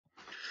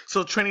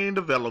So training and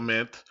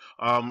development.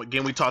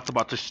 Again, we talked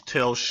about the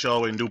tail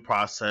show and due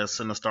process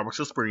and the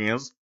Starbucks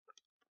experience.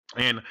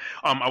 And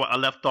I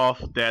left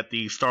off that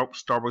the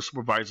Starbucks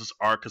supervisors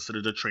are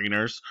considered the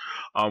trainers,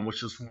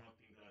 which is one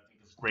thing that I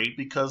think is great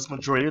because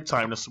majority of the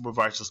time the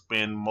supervisors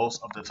spend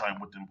most of the time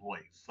with the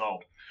employees. So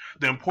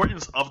the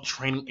importance of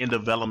training and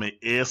development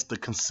is the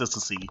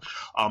consistency.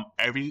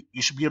 Every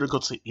you should be able to go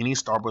to any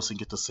Starbucks and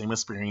get the same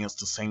experience,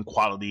 the same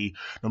quality,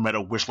 no matter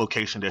which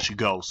location that you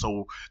go.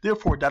 So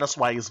therefore, that is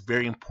why it's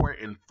very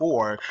important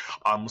for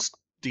um,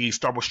 the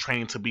Starbucks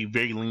training to be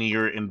very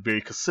linear and very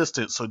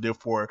consistent. So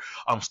therefore,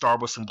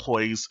 Starbucks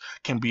employees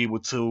can be able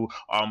to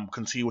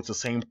continue with the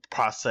same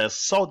process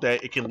so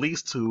that it can lead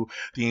to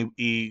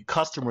the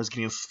customers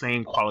getting the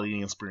same quality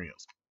and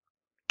experience.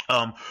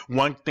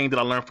 One thing that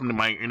I learned from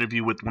my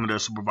interview with one of their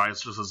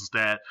supervisors is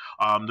that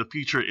the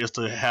future is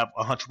to have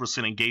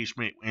 100%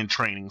 engagement in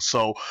training.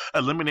 So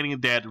eliminating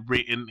that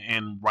written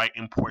and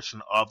writing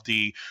portion of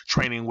the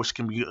training, which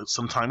can be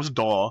sometimes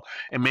dull,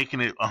 and making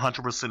it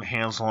 100%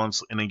 hands-on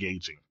and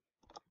engaging.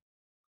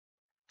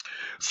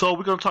 So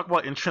we're going to talk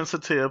about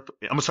intrinsic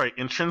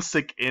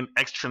and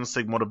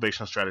extrinsic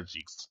motivation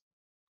strategies.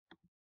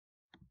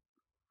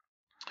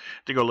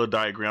 Take a little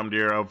diagram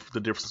there of the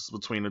differences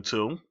between the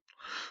two.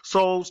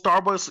 So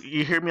Starbucks,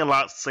 you hear me a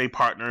lot say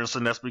partners,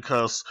 and that's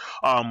because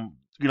in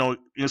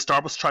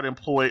Starbucks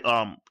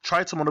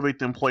try to motivate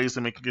the employees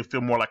and make it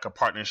feel more like a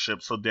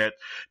partnership, so that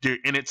they're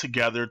in it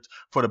together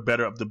for the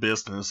better of the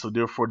business. So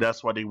therefore,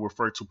 that's why they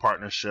refer to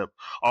partnership.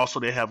 Also,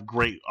 they have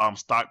great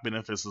stock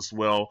benefits as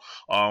well,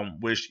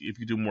 which if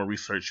you do more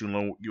research,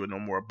 you'll know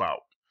more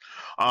about.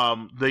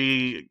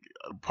 The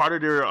part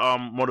of their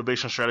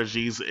motivation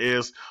strategies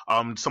is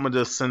some of the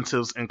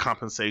incentives and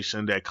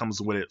compensation that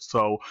comes with it.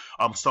 So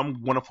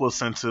some wonderful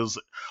incentives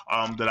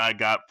that I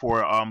got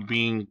for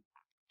being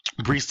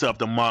Barista of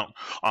the Month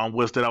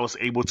was that I was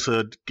able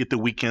to get the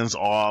weekends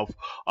off.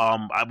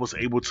 I was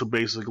able to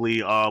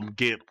basically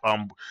get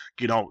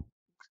you know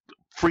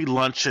free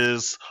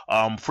lunches,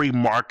 free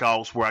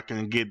markouts where I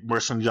can get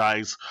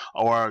merchandise,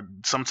 or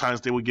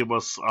sometimes they would give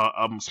us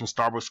some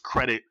Starbucks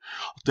credit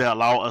that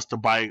allow us to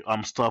buy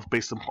stuff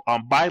based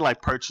buy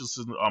like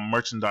purchases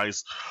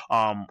merchandise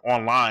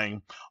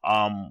online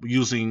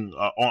using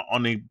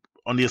on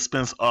the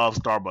expense of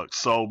Starbucks.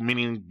 So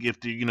meaning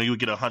if you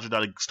get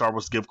 $100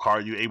 Starbucks gift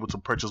card, you're able to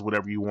purchase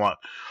whatever you want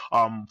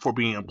for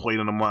being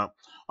employed in a month.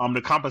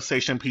 The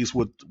compensation piece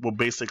will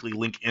basically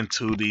link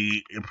into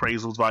the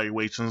appraisals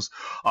valuations.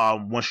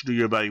 Once you do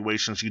your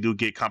evaluations, you do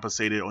get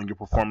compensated on your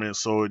performance.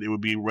 So it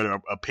would be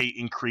whether a pay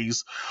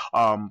increase.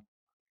 A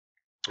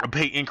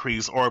pay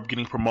increase or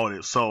getting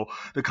promoted. So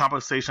the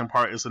compensation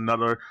part is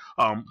another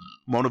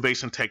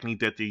motivation technique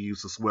that they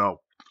use as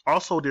well.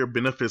 Also, their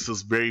benefits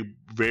is very,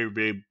 very,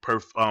 very,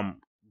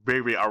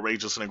 very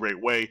outrageous in a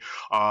great way.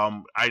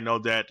 I know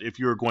that if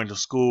you're going to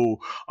school,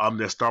 that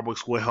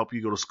Starbucks will help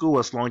you go to school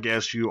as long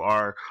as you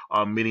are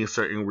meeting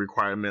certain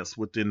requirements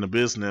within the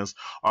business.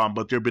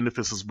 But their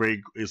benefits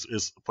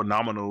is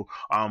phenomenal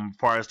as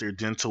far as their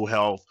dental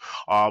health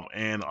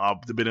and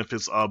the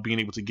benefits of being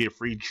able to get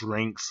free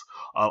drinks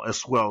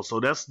as well. So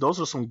those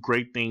are some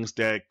great things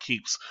that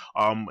keeps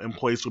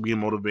employees from being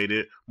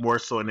motivated more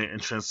so in an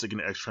intrinsic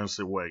and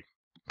extrinsic way.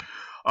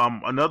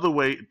 Another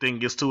way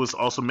thing is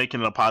also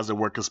making it a positive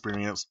work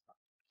experience.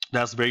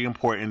 That's very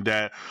important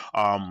that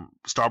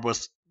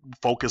Starbucks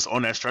focus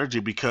on that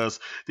strategy because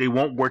they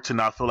want work to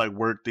not feel like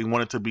work. They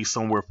want it to be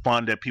somewhere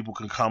fun that people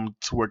can come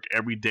to work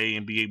every day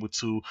and be able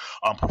to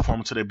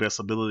perform to their best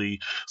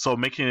ability. So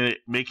making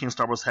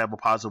Starbucks have a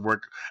positive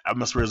work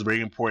atmosphere is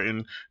very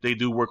important. They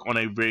do work on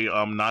a very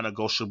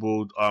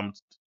non-negotiable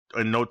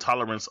and no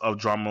tolerance of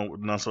drama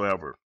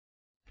whatsoever.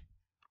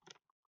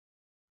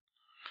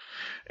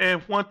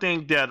 And one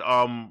thing that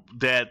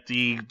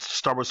the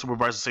Starbucks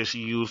supervisor said she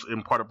used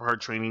in part of her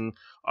training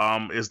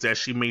is that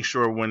she made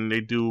sure when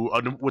they do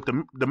with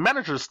the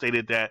manager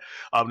stated that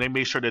they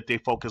made sure that they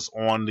focus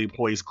on the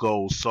employees'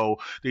 goals. So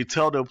they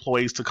tell the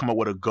employees to come up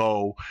with a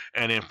goal,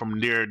 and then from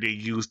there they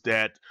use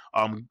that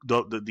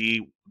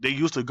they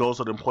use the goals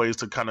of the employees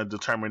to kind of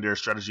determine their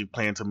strategy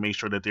plan to make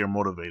sure that they're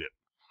motivated.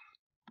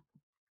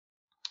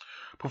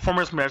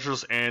 Performance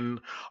measures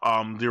and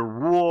the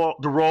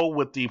role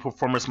with the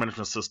performance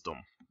management system.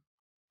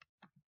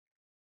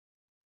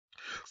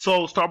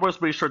 So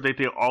Starbucks makes sure that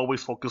they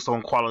always focus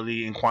on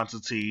quality and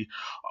quantity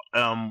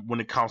when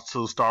it comes to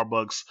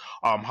Starbucks,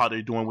 how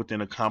they're doing within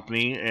the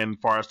company, and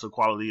far as the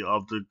quality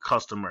of the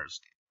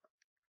customers.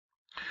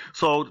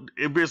 So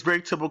it's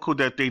very typical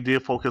that they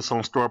did focus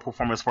on store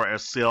performance for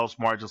as sales,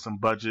 margins, and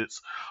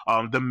budgets.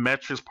 The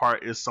metrics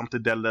part is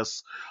something that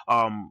lets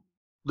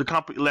the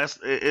company lets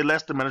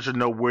the manager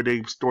know where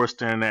they store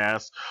stand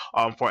as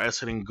for as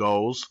hitting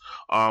goals.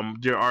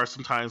 There are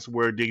some times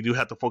where they do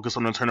have to focus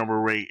on the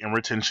turnover rate and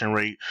retention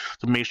rate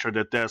to make sure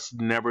that that's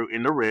never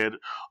in the red.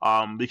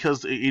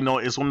 Because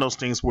it's one of those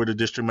things where the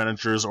district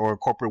managers or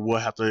corporate will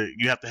have to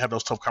have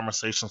those tough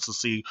conversations to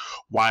see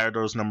why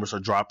those numbers are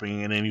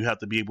dropping, and then you have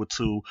to be able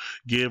to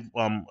give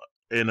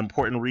an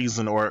important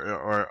reason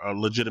or a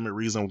legitimate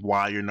reason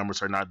why your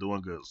numbers are not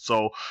doing good.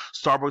 So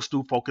Starbucks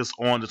do focus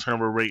on the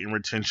turnover rate and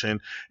retention,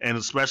 and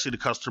especially the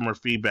customer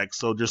feedback.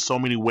 So there's so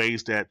many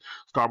ways that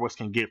Starbucks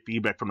can get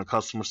feedback from the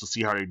customers to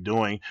see how they're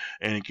doing,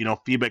 and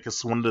feedback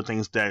is one of the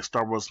things that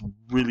Starbucks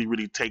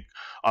really take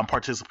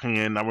participating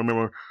in. I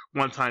remember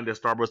one time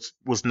that Starbucks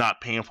was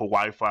not paying for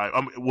Wi-Fi.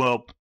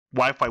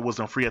 Wi-Fi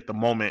wasn't free at the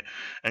moment,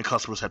 and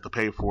customers had to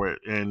pay for it.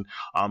 And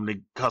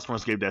the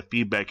customers gave that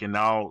feedback, and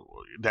now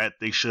that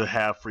they should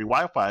have free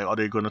Wi-Fi, are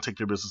they going to take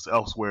their business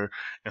elsewhere?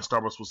 And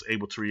Starbucks was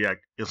able to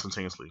react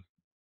instantaneously.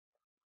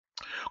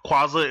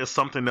 Quaza is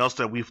something else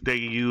that they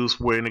use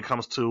when it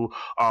comes to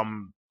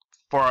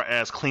far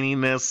as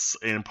cleanliness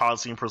and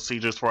policy and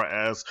procedures, far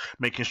as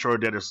making sure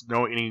that there's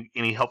no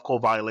any health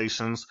code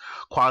violations.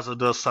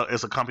 Quaza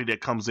is a company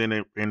that comes in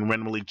and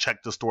randomly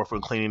check the store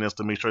for cleanliness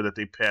to make sure that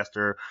they pass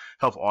their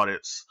health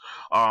audits.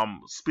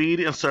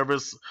 Speed and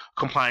service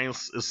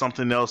compliance is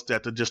something else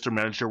that the district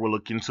manager will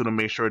look into to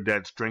make sure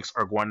that drinks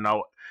are going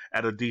out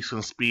at a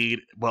decent speed,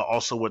 but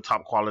also with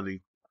top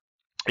quality.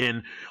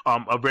 And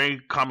a very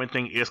common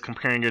thing is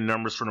comparing your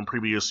numbers from the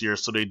previous year.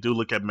 So they do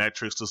look at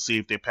metrics to see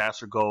if they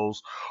passed their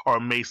goals or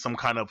made some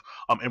kind of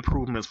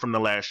improvements from the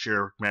last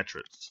year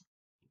metrics.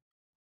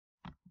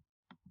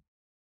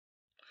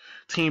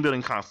 Team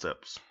building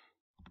concepts.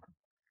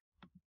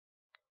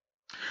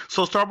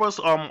 So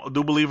Starbucks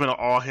do believe in an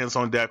all hands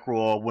on deck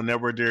rule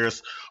whenever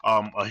there's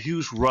a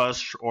huge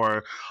rush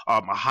or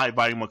a high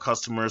volume of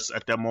customers.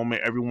 At that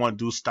moment, everyone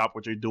do stop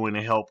what they're doing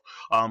to help.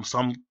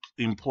 Some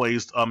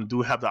employees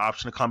do have the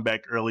option to come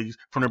back early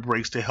from their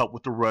breaks to help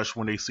with the rush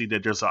when they see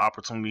that there's an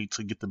opportunity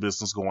to get the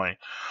business going.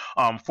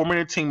 Forming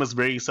a team is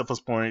very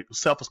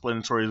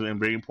self-explanatory and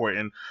very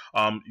important.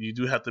 You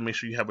do have to make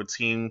sure you have a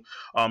team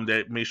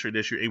that makes sure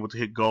that you're able to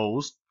hit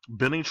goals.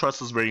 Building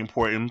trust is very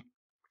important.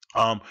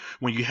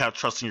 When you have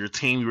trust in your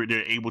team,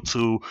 they're able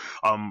to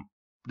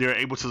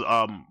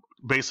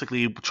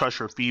basically trust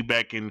your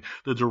feedback and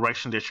the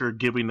direction that you're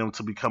giving them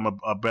to become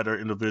a better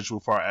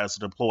individual far as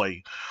an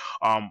employee.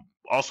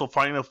 Also,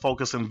 finding a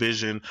focus and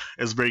vision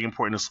is very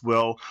important as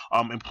well.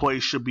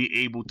 Employees should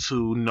be able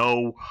to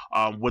know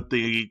what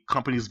the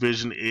company's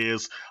vision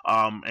is,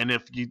 and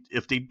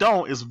if they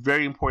don't, it's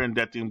very important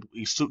that the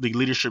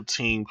leadership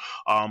team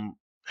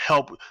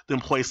help the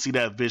employees see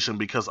that vision,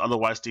 because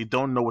otherwise they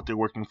don't know what they're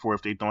working for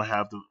if they don't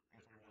have the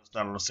it's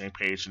not on the same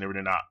page and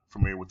they're not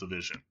familiar with the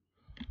vision.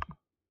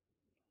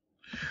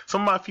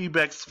 Some of my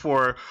feedbacks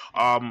for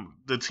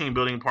the team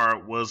building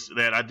part was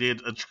that I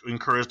did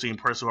encourage the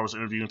person who I was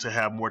interviewing to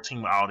have more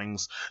team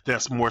outings.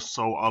 That's more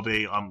so of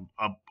a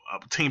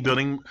team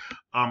building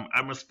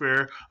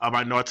atmosphere.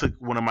 I know I took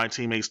one of my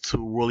teammates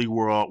to Wally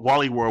World, where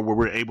we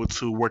were able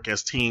to work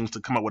as teams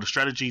to come up with a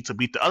strategy to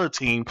beat the other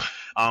team,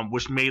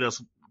 which made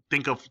us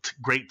think of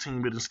great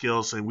team building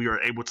skills, and we are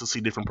able to see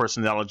different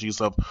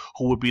personalities of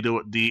who would be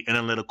the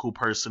analytical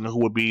person, who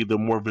would be the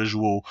more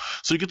visual.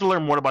 So you get to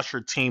learn more about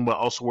your team, but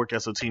also work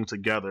as a team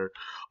together.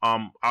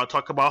 I'll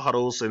talk about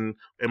huddles in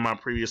my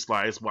previous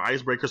slides, but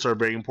icebreakers are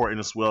very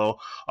important as well.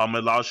 It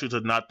allows you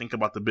to not think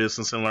about the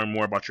business and learn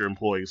more about your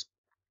employees.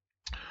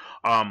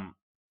 Some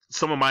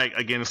of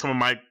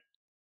my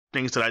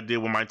things that I did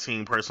with my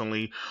team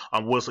personally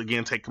was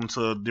again take them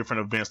to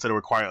different events that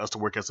require us to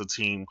work as a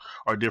team,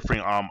 or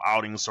different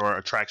outings or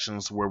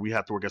attractions where we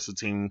have to work as a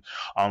team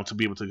to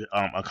be able to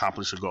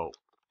accomplish a goal.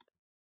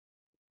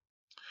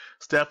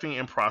 Staffing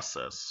and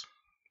process.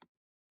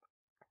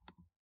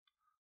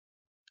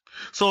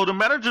 So the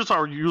managers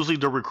are usually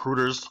the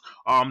recruiters.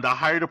 The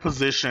higher the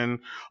position,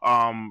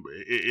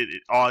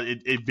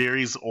 it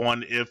varies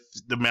on if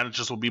the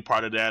managers will be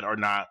part of that or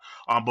not.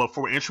 But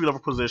for entry level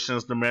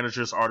positions, the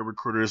managers are the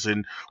recruiters,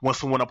 and once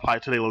someone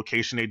applies to their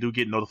location, they do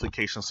get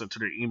notifications sent to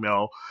their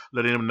email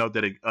letting them know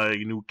that a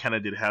new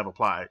candidate have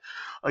applied.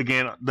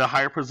 Again, the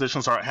higher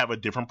positions have a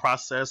different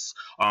process.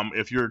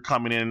 If you're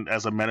coming in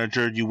as a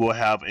manager, you will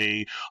have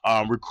a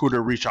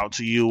recruiter reach out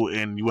to you,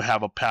 and you will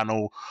have a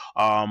panel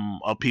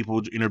of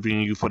people interviewing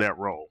you for that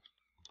role.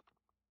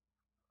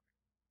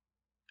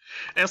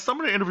 And some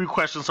of the interview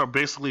questions are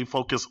basically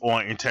focused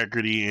on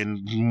integrity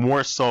and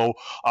more so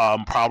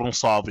problem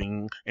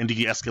solving and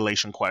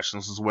de-escalation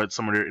questions is what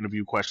some of their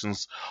interview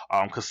questions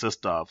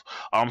consist of.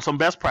 Some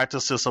best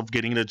practices of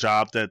getting the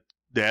job that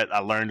I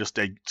learned is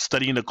that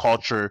studying the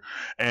culture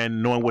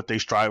and knowing what they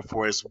strive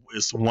for is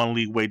one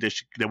way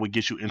that would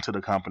get you into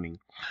the company.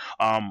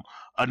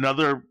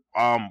 Another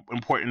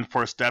important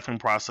for a staffing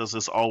process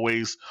is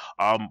always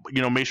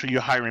make sure you're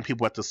hiring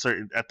people at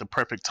the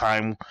perfect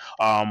time,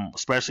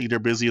 especially their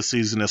busiest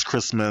season is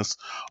Christmas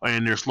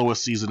and their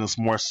slowest season is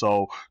more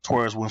so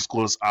towards when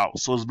school is out.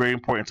 So it's very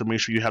important to make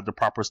sure you have the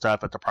proper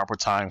staff at the proper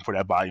time for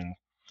that volume.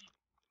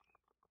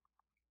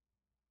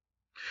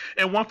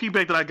 And one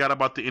feedback that I got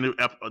about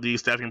the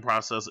staffing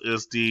process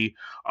is the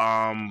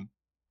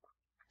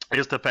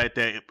fact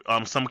that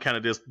some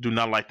candidates do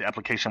not like the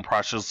application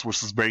process,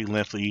 which is very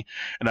lengthy.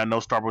 And I know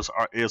Starbucks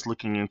is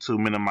looking into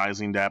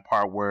minimizing that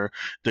part where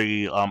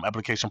the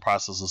application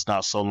process is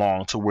not so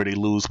long to where they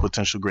lose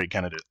potential great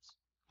candidates.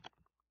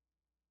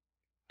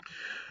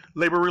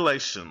 Labor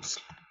relations.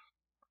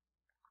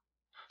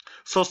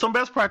 So some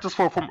best practice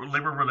for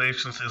labor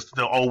relations is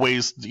to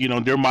always,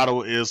 their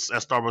motto is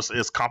at Starbucks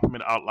is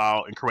compliment out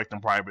loud and correct in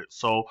private.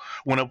 So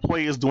when an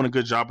employee is doing a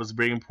good job, it's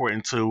very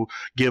important to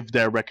give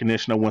that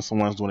recognition of when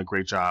someone's doing a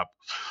great job.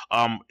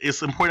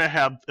 It's important to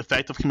have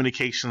effective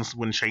communications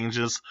when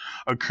changes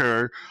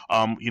occur.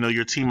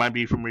 Your team might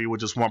be familiar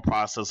with just one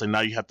process, and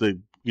now you have to,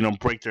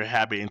 break their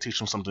habit and teach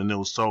them something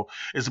new. So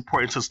it's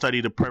important to study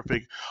the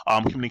perfect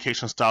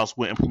communication styles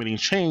when implementing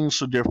change.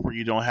 So therefore,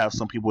 you don't have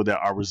some people that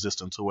are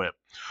resistant to it.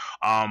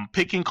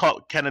 Picking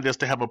candidates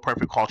to have a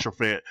perfect culture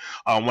fit.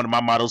 One of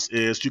my models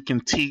is you can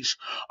teach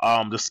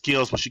the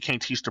skills, but you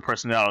can't teach the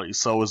personality.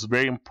 So it's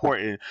very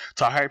important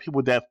to hire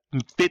people that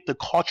fit the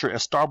culture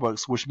at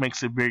Starbucks, which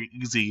makes it very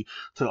easy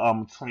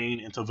to train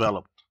and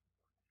develop.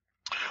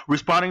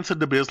 Responding to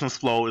the business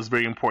flow is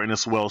very important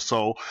as well.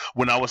 So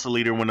when I was a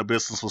leader, when the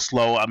business was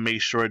slow, I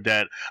made sure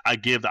that I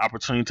give the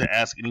opportunity to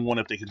ask anyone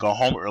if they could go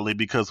home early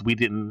because we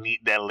didn't need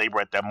that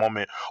labor at that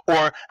moment,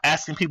 or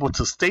asking people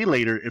to stay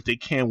later if they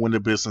can when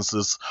the business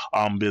is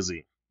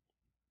busy.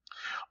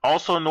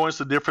 Also, knowing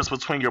the difference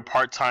between your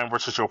part-time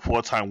versus your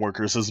full-time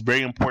workers is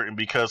very important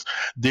because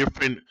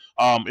different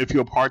if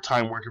you're a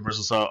part-time worker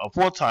versus a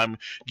full-time,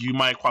 you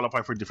might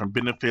qualify for different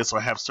benefits or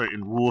have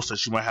certain rules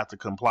that you might have to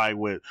comply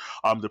with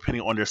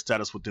depending on their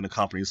status within the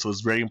company. So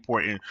it's very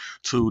important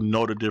to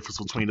know the difference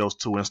between those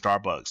two in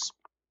Starbucks.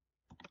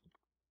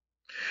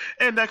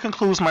 And that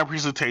concludes my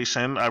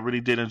presentation. I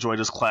really did enjoy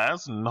this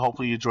class, and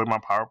hopefully you enjoyed my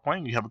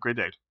PowerPoint. You have a great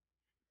day.